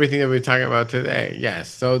to everything that we're talking about today. Yes.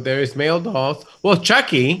 So there is male dolls. Well,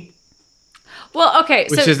 Chucky, Well, okay,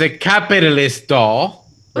 which is a capitalist doll,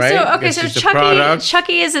 right? Because so she's a Chucky product.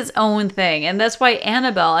 Chucky is its own thing, and that's why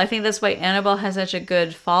Annabelle. I think that's why Annabelle has such a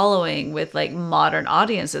good following with like modern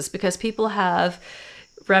audiences because people have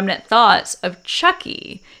remnant thoughts of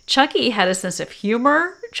Chucky. Chucky had a sense of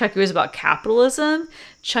humor. Chucky was about capitalism.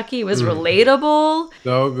 Chucky was relatable.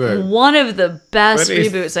 So good. One of the best But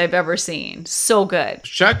it's reboots I've ever seen. So good.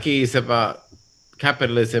 Chucky is about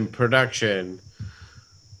capitalism, production,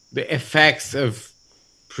 the effects of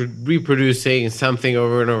reproducing something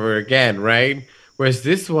over and over again, right? Whereas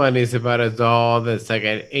this one is about a doll that's like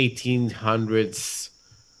an 1800s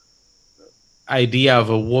idea of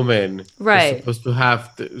a woman that's Right. supposed to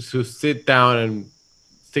have to sit down and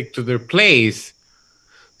stick to their place.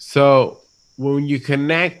 So when you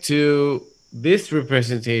connect to this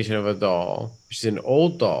representation of a doll, which is an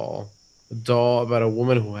old doll, a doll about a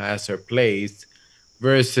woman who has her place,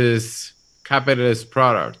 versus capitalist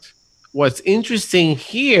product. What's interesting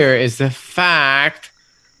here is the fact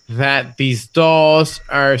that these dolls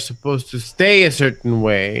are supposed to stay a certain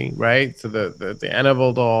way, right? So the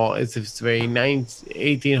Annabelle doll is a very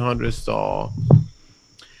 1800s doll.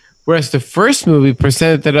 Whereas the first movie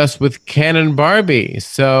presented us with Ken and Barbie.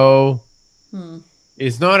 So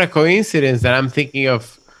it's not a coincidence that I'm thinking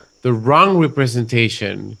of the wrong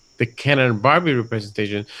representation, the Ken and Barbie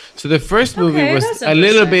representation. So the first movie Okay, was that's a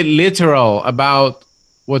little bit interesting. literal about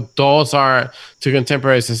what dolls are to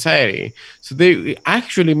contemporary society. So they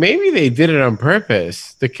actually maybe they did it on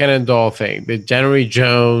purpose. The Ken and doll thing, the January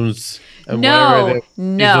Jones and whatever No, the Jesus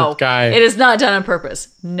no. guy. It is not done on purpose.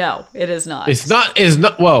 No, it is not. It's not. It's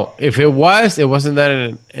not. Well, if it was, it wasn't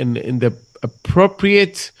done in the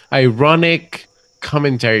appropriate, ironic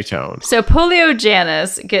commentary tone. So Polio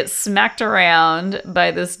Janice gets smacked around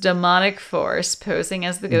by this demonic force posing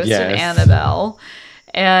as the ghost of Yes. Annabelle.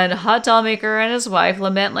 And Hot Doll Maker and his wife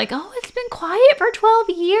lament, like, oh, it's been quiet for 12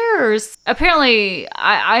 years. Apparently,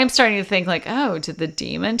 I'm starting to think, like, oh, did the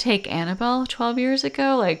demon take Annabelle 12 years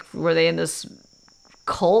ago? Like, were they in this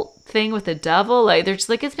cult thing with the devil? Like, they're just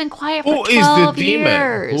like, it's been quiet for Who is the 12 demon?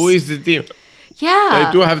 years. Who is the demon? I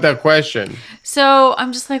Yeah. do have that question. So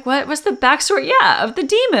I'm just like, what? What's the backstory? Yeah, of the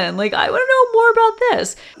demon. Like, I want to know more about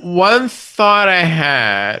this. One thought I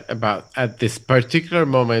had about at this particular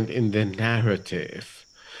moment in the narrative,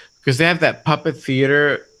 because they have that puppet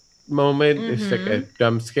theater moment. It's like a Mm-hmm.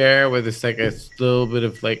 jump scare where there's like a little bit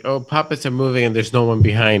of like, oh, puppets are moving and there's no one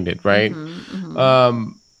behind it, right? Mm-hmm. Mm-hmm.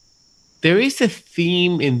 Um, there is a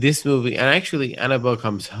theme in this movie, and actually, Annabelle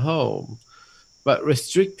Comes Home, but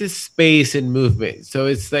restricted space and movement. So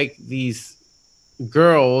it's like these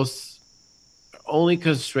girls only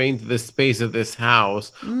constrained to the space of this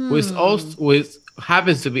house, Mm. which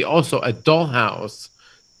happens to be also a dollhouse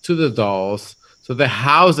to the dolls. So the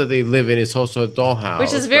house that they live in is also a Which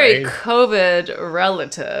is dollhouse, very right? COVID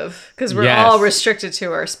relative because we're all Yes, restricted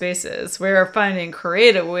to our spaces. We're finding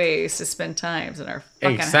creative ways to spend times in our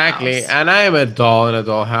fucking exactly. house. And I am a doll in a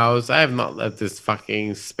dollhouse. I have not left this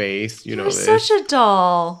fucking space. You You're know such this a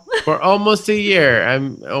doll. for almost a year.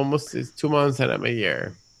 I'm almost it's 2 months and I'm a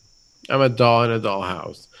year. I'm a doll in a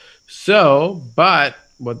dollhouse. So, but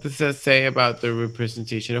what does that say about the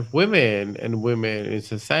representation of women and women in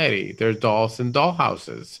society? They're dolls in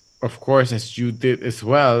dollhouses. Of course, as you did as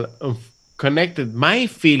well, connected my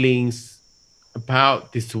feelings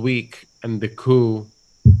about this week and the coup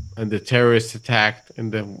and the terrorist attack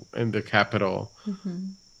in the capital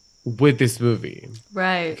Hmm. with this movie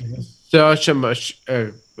Right. because it's such a much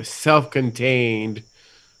self-contained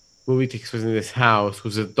movie takes place in this house,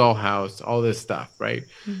 who's a dollhouse, all this stuff, right?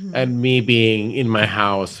 Hmm. And me being in my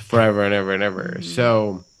house forever and ever and ever. Hmm.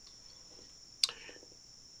 So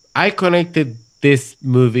I connected this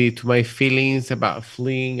movie to my feelings about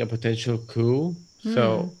fleeing a potential coup. Hmm.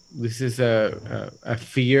 So this is a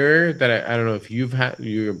fear that I don't know if you've had.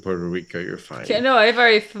 You're in Puerto Rico, you're Yeah, fine. no, I've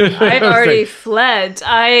I was already like, fled.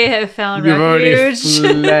 I have found you've already refuge.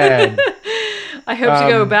 fled. I hope to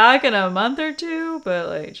go Um, back in a month or two, but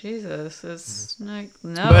like Jesus, it's like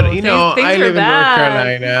but no, things I are live in North bad.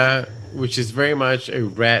 Carolina, which is very much a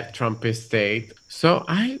red Trumpist state. So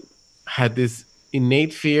I had this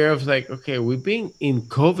innate fear of like, okay, we've been in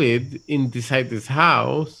COVID inside this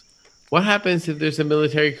house. What happens if there's a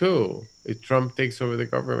military coup? If Trump takes over the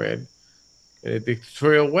government in a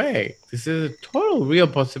dictatorial way? This is a total real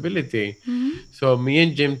possibility. Hmm. So me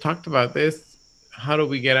and Jim talked about this. How do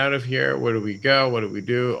we get out of here? Where do we go? What do we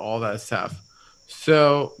do? All that stuff.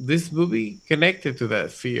 So this movie connected to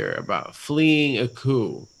that fear about fleeing a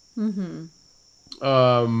coup. Hmm.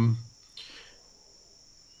 Um,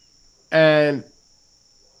 and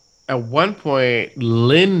at one point,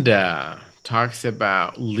 Linda talks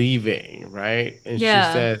about leaving, right? And she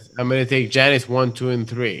Yeah. says, I'm going to take Janice 1, 2, and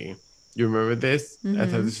 3. You remember this? I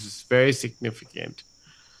thought Hmm. this was very significant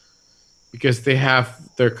because they have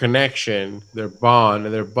their connection, their bond,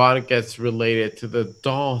 and their bond gets related to the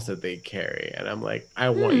dolls that they carry. And I'm like, I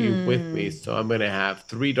want you with me, Hmm. so I'm gonna have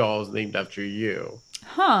 3 dolls named after you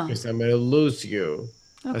Huh. because I'm gonna lose you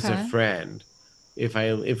as a Okay. friend if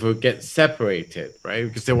we get separated, right?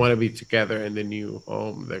 Because they want to be together in the new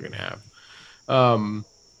home they're gonna have. Um,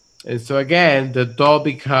 and so again, the doll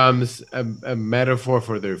becomes a metaphor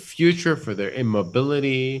for their future, for their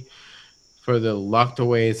immobility, for the locked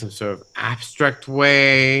away in some sort of abstract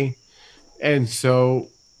way. And so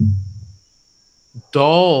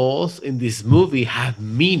dolls in this movie have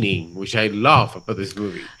meaning, which I love about this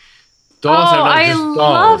movie. Dolls are Oh, not I just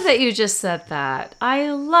love that dolls. you just said that.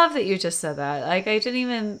 I love that you just said that. Like I didn't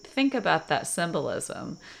even think about that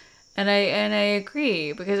symbolism. And I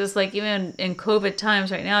agree because it's like even in COVID times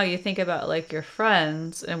right now, you think about like your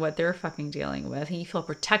friends and what they're fucking dealing with, and you feel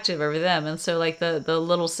protective over them. And so like the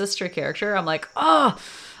little sister character, I'm like, oh,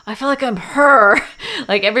 I feel like I'm her.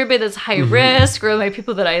 Like everybody that's high Mhm. risk or like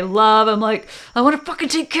people that I love, I'm like, I want to fucking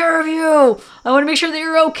take care of you. I want to make sure that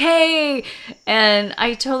you're okay. And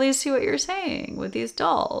I totally see what you're saying with these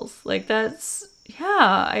dolls. Like that's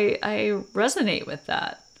yeah, I resonate with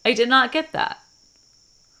that. I did not get that.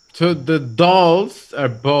 So the dolls are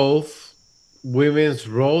both women's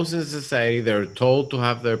roles in society. They're told to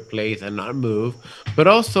have their place and not move, but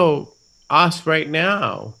also us right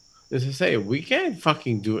now. As I say, we can't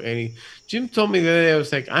fucking do any. Jim told me the other day, I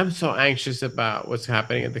was like, I'm so anxious about what's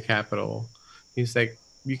happening at the Capitol. He's like,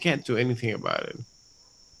 you can't do anything about it.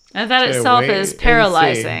 And that Gotta itself is wait and see.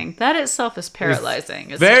 paralyzing. That itself is It's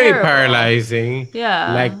paralyzing. It's very terrible. paralyzing,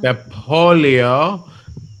 Yeah. like the polio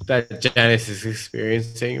that Janice is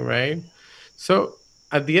experiencing, right? So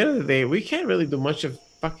at the end of the day, we can't really do much of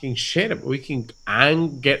fucking shit. We can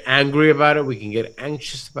get angry about it. We can get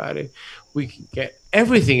anxious about it. We can get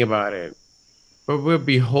everything about it, but we're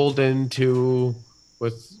beholden to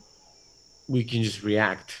what's we can just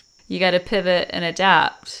react. You got to pivot and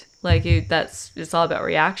adapt. Like it's all about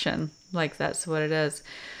reaction. Like that's what it is.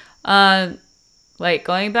 Like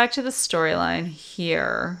going back to the storyline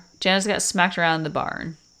here, Janice got smacked around in the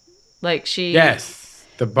barn. Like Yes,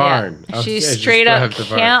 the barn. Yeah, she I just straight up have the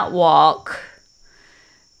barn. can't walk.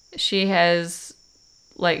 She has,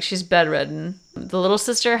 like, she's bedridden. The little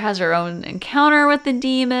sister has her own encounter with the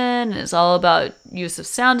demon. It's all about use of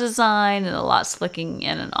sound design and a lot slicking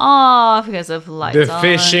in and off because of lights The on.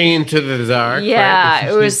 fishing into the dark. Yeah, right?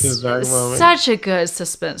 it was such a good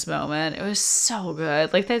suspense moment. It was so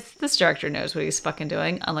good. Like this director knows what he's fucking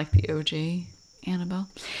doing, unlike the OG Annabelle.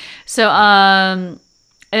 So, and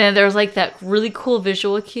then there was like that really cool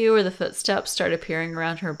visual cue where the footsteps start appearing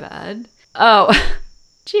around her bed. Oh,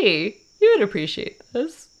 gee, you would appreciate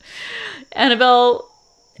this. Annabelle,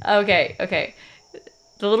 okay.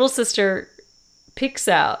 The little sister peeks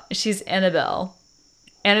out. She's Annabelle.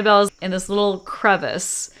 Annabelle's in this little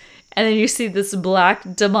crevice. And then you see this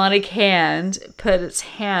black demonic hand put its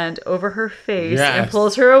hand over her face and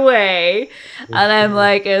pulls her away. And I'm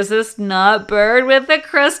like, is this not Bird with the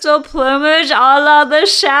crystal plumage a la The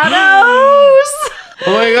Shadows?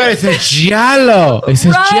 Oh my god, it's a giallo. It's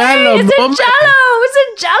a giallo moment. It's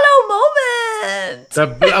a giallo moment.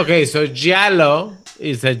 Okay, so giallo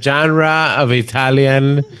is a genre of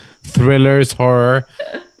Italian thrillers, horror,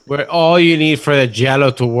 where all you need for the giallo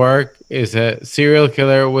to work is a serial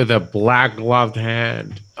killer with a black gloved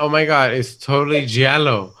hand. Oh my god, it's totally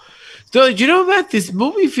giallo. So you know what? This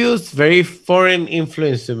movie feels very foreign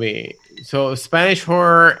influence to me. So Spanish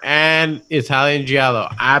horror and Italian giallo,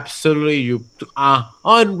 absolutely,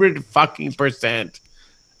 100%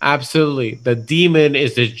 absolutely. The demon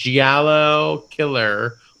is a giallo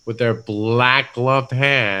killer with their black gloved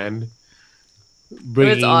hand,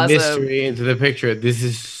 bringing mystery into the picture. This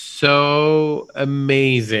is so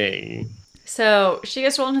amazing. So she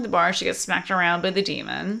gets rolled into the bar. She gets smacked around by the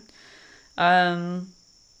demon.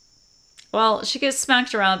 Well, she gets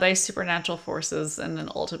smacked around by supernatural forces, and then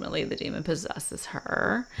ultimately the demon possesses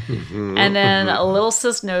her. And then little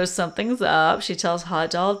sis knows something's up. She tells Hot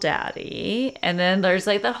Doll Daddy. And then there's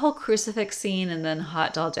like that whole crucifix scene, and then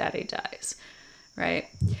Hot Doll Daddy dies. Right?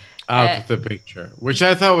 Out of the picture, which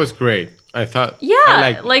I thought was great. I thought,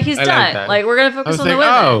 yeah, like he's done. Like we're gonna focus on the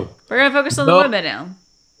women. We're gonna focus on the women now.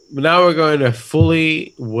 Now we're going to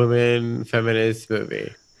fully women feminist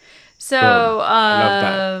movie. So, I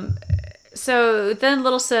love that. So then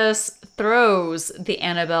little sis throws the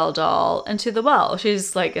Annabelle doll into the well.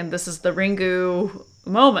 She's like, and this is the Ringu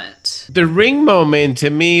moment. The ring moment to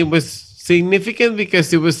me was significant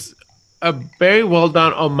because it was a very well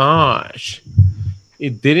done homage.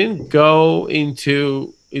 It didn't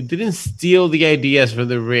steal the ideas from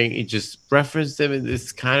the ring. It just referenced them in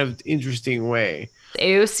this kind of interesting way.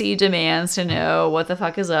 AOC demands to know what the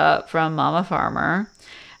fuck is up from Mama Farmer.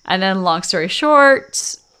 And then long story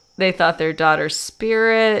short, they thought their daughter's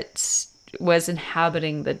spirit was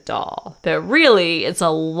inhabiting the doll. But really, it's a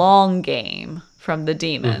long game from the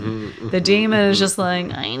demon. The demon is just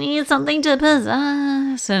like, I need something to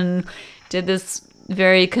possess. And did this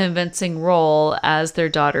very convincing role as their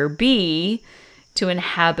daughter B to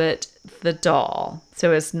inhabit the doll.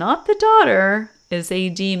 So it's not the daughter, it's a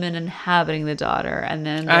demon inhabiting the daughter. And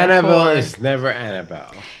then Annabelle is never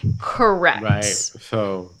Annabelle. Correct. Right.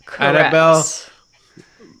 So Annabelle,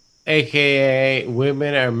 aka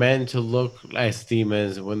women are meant to look as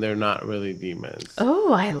demons when they're not really demons.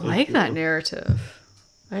 Oh, I like that narrative.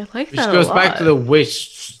 I like that. Which goes back to the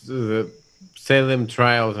witch, the Salem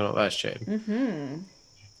trials and all that shit.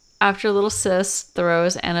 After little sis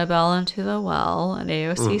throws Annabelle into the well and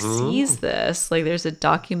AOC sees this, like there's a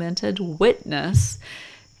documented witness,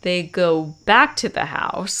 they go back to the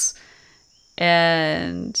house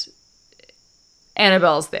and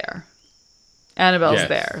Annabelle's there. Annabelle's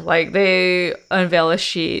there. Like they unveil a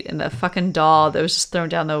sheet and the fucking doll that was just thrown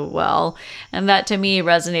down the well. And that to me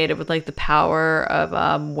resonated with like the power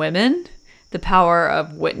of women. The power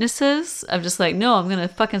of witnesses, of just like, no, I'm going to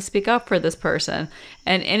fucking speak up for this person.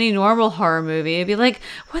 And any normal horror movie, it'd be like,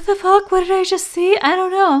 what the fuck? What did I just see? I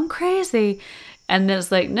don't know. I'm crazy. And then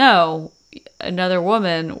it's like, no, another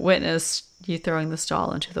woman witnessed you throwing this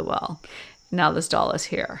doll into the well. Now this doll is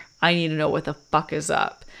here. I need to know what the fuck is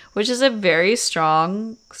up. Which is a very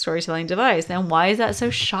strong storytelling device. And why is that so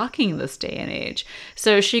shocking this day and age?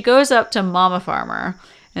 So she goes up to Mama Farmer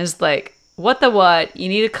and is like, what the what? You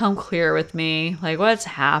need to come clear with me. Like, what's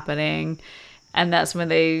happening? And that's when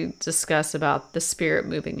they discuss about the spirit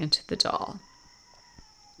moving into the doll.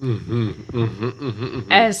 And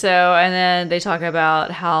then they talk about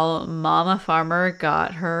how Mama Farmer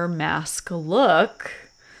got her mask look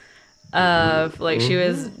of like she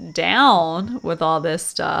was down with all this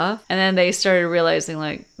stuff, and then they started realizing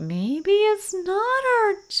like maybe it's not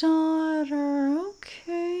our daughter,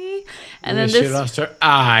 okay, and then she this lost her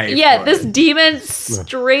eye. yeah, this demon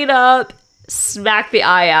straight up smacked the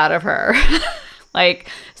eye out of her. Like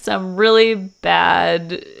some really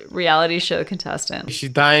bad reality show contestant. She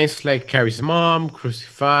dies like Carrie's mom,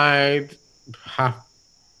 crucified.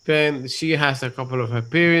 Then she has a couple of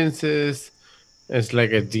appearances. It's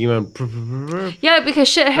like a demon. Yeah, because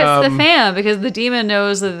shit hits the fan because the demon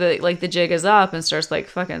knows that the jig is up and starts like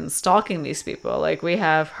fucking stalking these people. Like we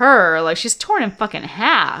have her, like she's torn in fucking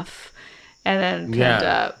half and then pinned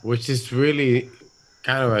up. Which is really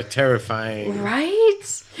kind of a terrifying,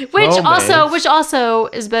 right? Which also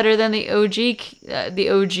is better than the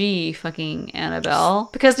OG fucking Annabelle,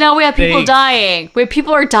 because now we have people dying.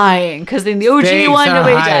 People are dying because in the OG one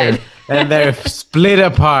nobody died, and they're split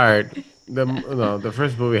apart. The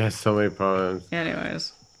first movie has so many problems.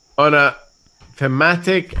 Anyways, on a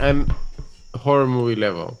thematic and horror movie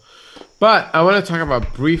level, but I want to talk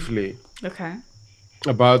about briefly. Okay.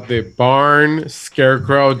 About the barn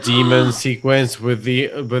scarecrow demon sequence with the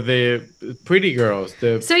pretty girls.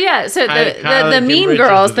 The mean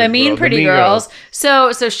girls, the mean pretty girls.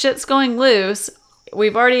 So shit's going loose.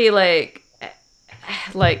 We've already like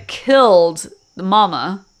killed the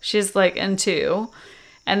mama. She's like in two,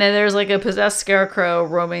 and then there's like a possessed scarecrow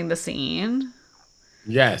roaming the scene.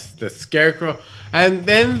 Yes, the scarecrow, and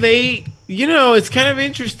then they, it's kind of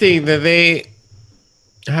interesting that they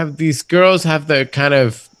have these girls have their kind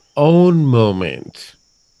of own moment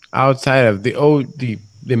outside of the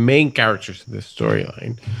main characters of the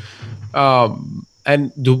storyline.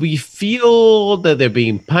 And do we feel that they're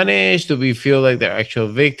being punished? Do we feel like they're actual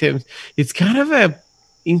victims? It's kind of a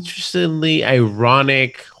interestingly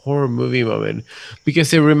ironic horror movie moment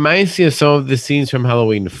because it reminds me of some of the scenes from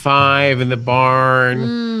Halloween 5 in the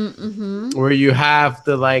barn, where you have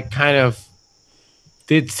the like kind of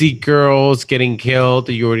ditzy girls getting killed.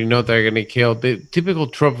 You already know they're going to kill. The typical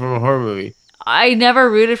trope from a horror movie. I never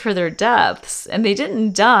rooted for their deaths, and they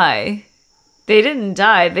didn't die. They didn't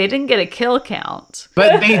get a kill count.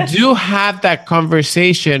 But they do have that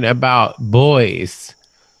conversation about boys,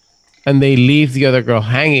 and they leave the other girl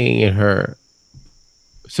hanging in her.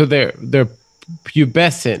 So they're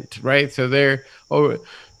pubescent, right? So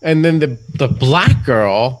and then the black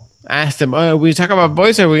girl asked them, "Oh, we talk about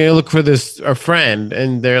boys, or are we gonna look for our friend?"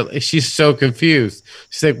 And she's so confused.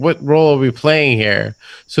 She's like, "What role are we playing here?"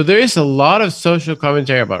 So there is a lot of social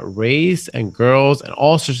commentary about race and girls and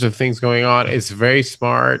all sorts of things going on. It's very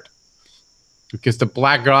smart because the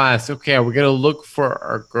black girl asks, "Okay, are we gonna look for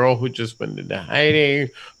our girl who just went into hiding,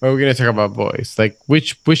 or are we gonna talk about boys? Like,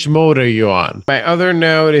 which mode are you on?" My other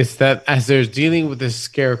note is that as they're dealing with the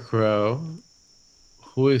scarecrow,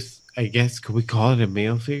 who is, I guess, could we call it a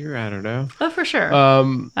male figure? I don't know. Oh, for sure.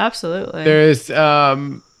 Absolutely. There's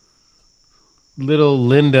little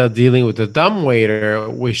Linda dealing with the dumbwaiter,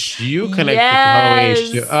 which you connected to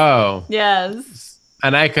Halloween H2O. Yes.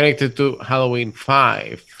 And I connected to Halloween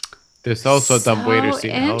 5. There's also a dumbwaiter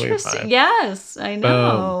scene in Halloween 5. Yes, I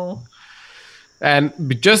know. And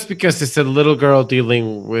just because it's a little girl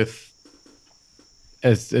dealing with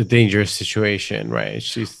a dangerous situation, right?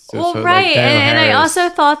 She's right, and I also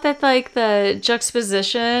thought that like the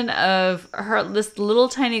juxtaposition of this little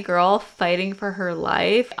tiny girl fighting for her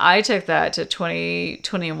life, I took that to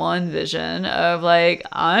 2021 vision of like,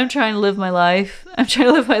 I'm trying to live my life, and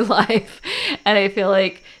I feel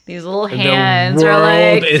like these little hands are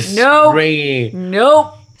like,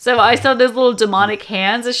 nope. So I saw those little demonic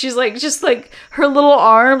hands, and she's like, just like her little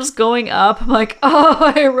arms going up. I'm like, oh,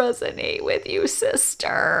 I resonate with you,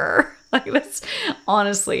 sister. Like, that's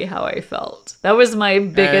honestly how I felt. That was my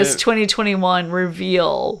biggest 2021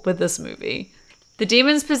 reveal with this movie. The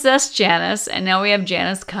demons possessed Janice, and now we have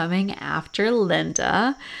Janice coming after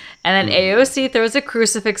Linda. And then AOC throws a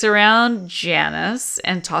crucifix around Janice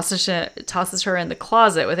and tosses her in the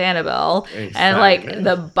closet with Annabelle. Exactly. And like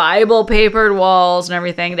the Bible papered walls and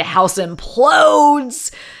everything. The house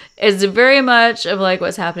implodes. It's very much of like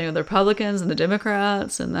what's happening with the Republicans and the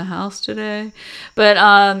Democrats in the House today. But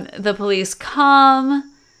the police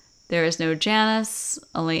come. There is no Janice,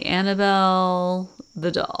 only Annabelle,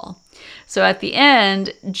 the doll. So at the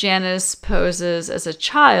end, Janice poses as a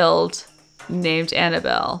child named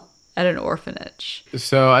Annabelle at an orphanage.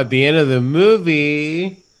 So at the end of the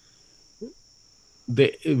movie,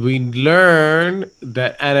 we learn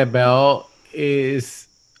that Annabelle is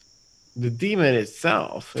the demon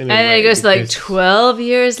itself. And it goes like 12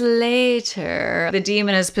 years later, the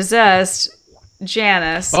demon is possessed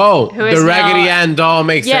Janice. Oh, who is the Raggedy now- Ann doll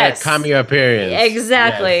makes Yes. a cameo appearance.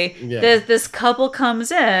 Exactly. Yes. This couple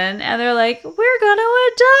comes in and they're like, "We're gonna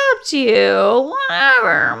adopt you,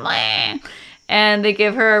 whatever." Meh. And they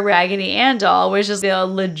give her a Raggedy Ann doll, which is a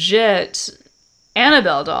legit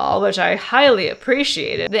Annabelle doll, which I highly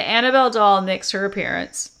appreciated. The Annabelle doll makes her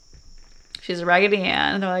appearance. She's a Raggedy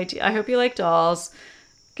Ann. And they're like, "I hope you like dolls."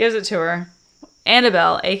 Gives it to her.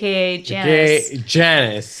 Annabelle, aka Janice,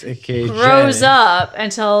 Janice, aka grows Janice. up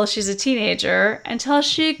until she's a teenager, until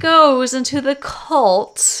she goes into the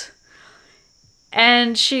cult.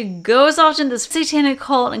 And she goes off into this satanic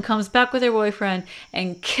cult and comes back with her boyfriend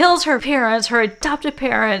and kills her parents, her adopted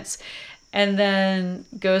parents, and then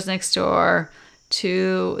goes next door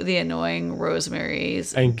to the annoying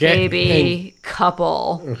Rosemary's And baby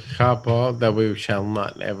couple. Couple that we shall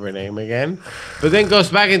not ever name again. But then goes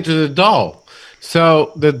back into the doll.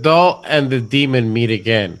 So the doll and the demon meet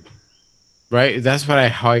again. Right? That's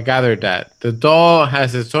how I gathered that. The doll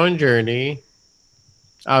has its own journey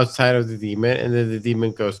outside of the demon, and then the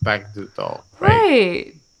demon goes back to the doll.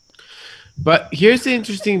 Right. But here's the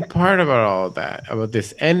interesting part about all of that, about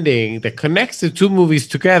this ending that connects the two movies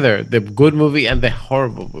together, the good movie and the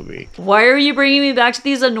horrible movie. Why are you bringing me back to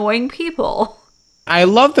these annoying people? I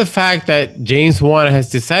love the fact that James Wan has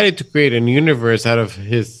decided to create a universe out of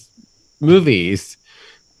his movies,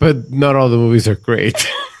 but not all the movies are great.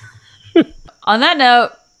 On that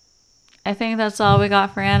note, I think that's all we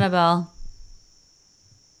got for Annabelle.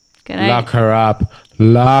 Good night. Lock her up.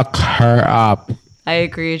 Lock her up. I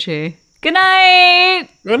agree, Chi. Good night.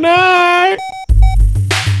 Good night.